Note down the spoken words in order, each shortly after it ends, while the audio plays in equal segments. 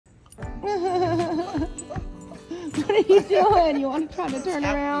What are you doing? You want to try to turn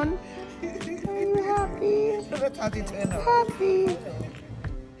around? Are you happy? Happy.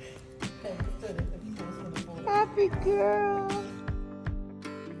 Happy girl.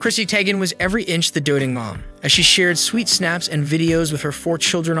 Chrissy Teigen was every inch the doting mom, as she shared sweet snaps and videos with her 4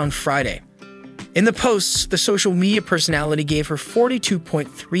 children on Friday. In the posts, the social media personality gave her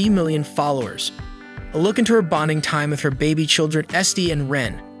 42.3 million followers. A look into her bonding time with her baby children Esti and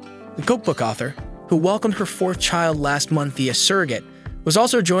Wren. The cookbook author, who welcomed her 4th child last month via surrogate, was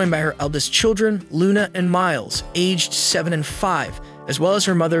also joined by her eldest children, Luna and Miles, aged 7 and 5, as well as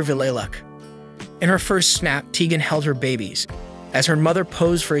her mother, Vileluk. In her first snap, Teigen held her babies, as her mother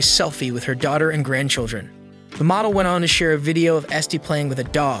posed for a selfie with her daughter and grandchildren. The model went on to share a video of Esti playing with a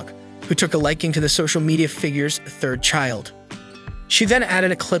dog, who took a liking to the social media figure's 3rd child. She then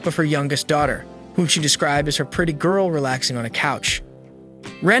added a clip of her youngest daughter, whom she described as her pretty girl relaxing on a couch.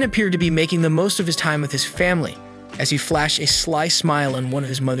 Wren appeared to be making the most of his time with his family, as he flashed a sly smile on one of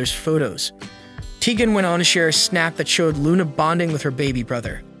his mother's photos. Teigen went on to share a snap that showed Luna bonding with her baby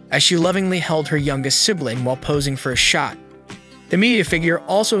brother, as she lovingly held her youngest sibling while posing for a shot. The media figure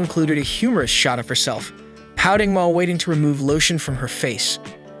also included a humorous shot of herself, pouting while waiting to remove lotion from her face.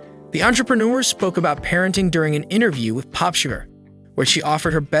 The entrepreneur spoke about parenting during an interview with PopSugar, where she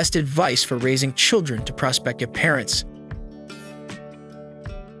offered her best advice for raising children to prospective parents.